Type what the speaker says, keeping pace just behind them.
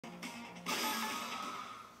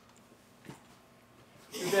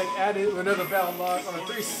back at it with another battle log on a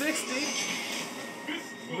 360.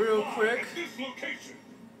 Real quick.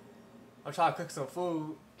 I'm trying to cook some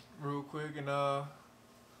food real quick and I'm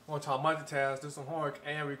gonna try to multitask, do some homework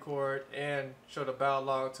and record and show the battle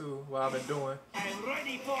log too, what I've been doing. I'm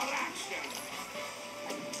ready for action.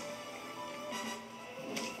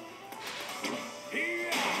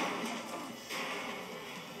 Here.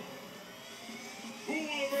 Who will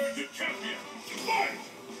emerge a champion? Fight!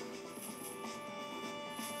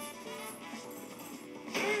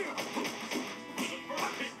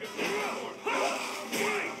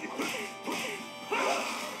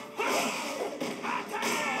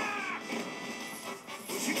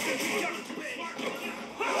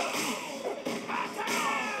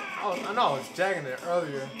 Oh, I know I was jagging it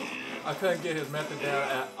earlier. I couldn't get his method down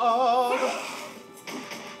at all.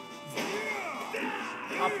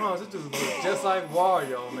 I promise this dude was just like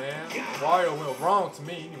Wario, man. Wario went wrong to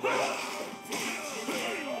me anyway.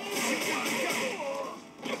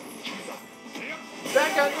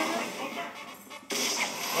 Back at it.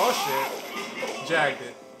 Oh shit. Jagged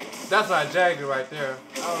it. That's why I jagged it right there.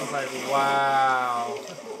 I was like, wow.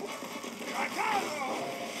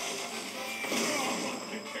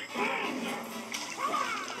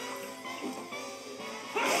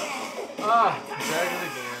 Ah, jagged it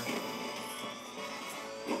again.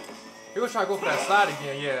 He was trying to go for that slide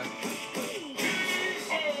again, yeah.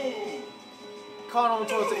 Caught on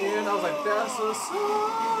towards the end, I was like, that's what's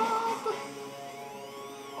up.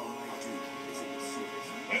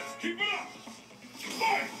 Let's keep it up.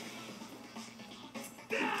 Fight!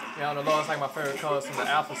 Yeah, on the low, it's like my favorite colors from the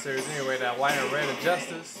Alpha series anyway, that white and red of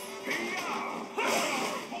justice.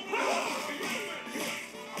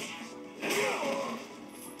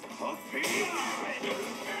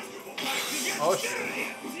 Oh shit.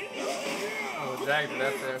 Oh, jagged it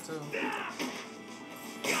up there too.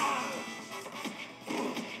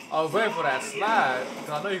 I was waiting for that slide, because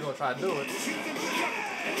I know you're going to try to do it.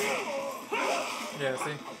 Yeah,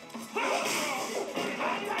 see?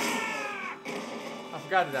 I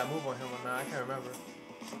forgot did that move on him or not, I can't remember.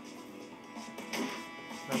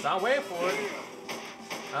 So I'm waiting for it.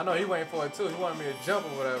 I know he waiting for it too, he wanted me to jump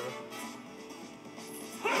or whatever.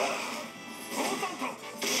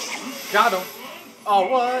 Got him! Oh,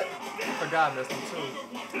 what? I forgot I missed him too.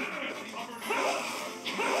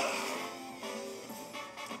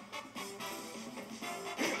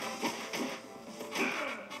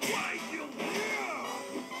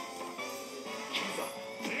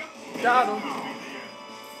 Got him!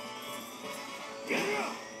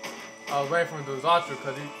 I was waiting for him to do his ultra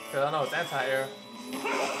because I know it's anti-air.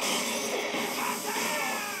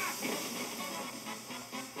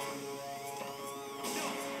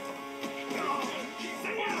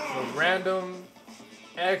 Random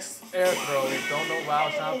X air throw. Don't know why I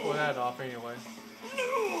was trying to pull that off anyway.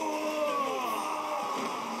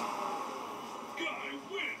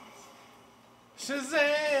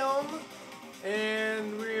 Shazam!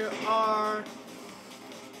 And we are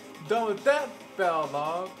done with that battle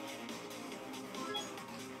log.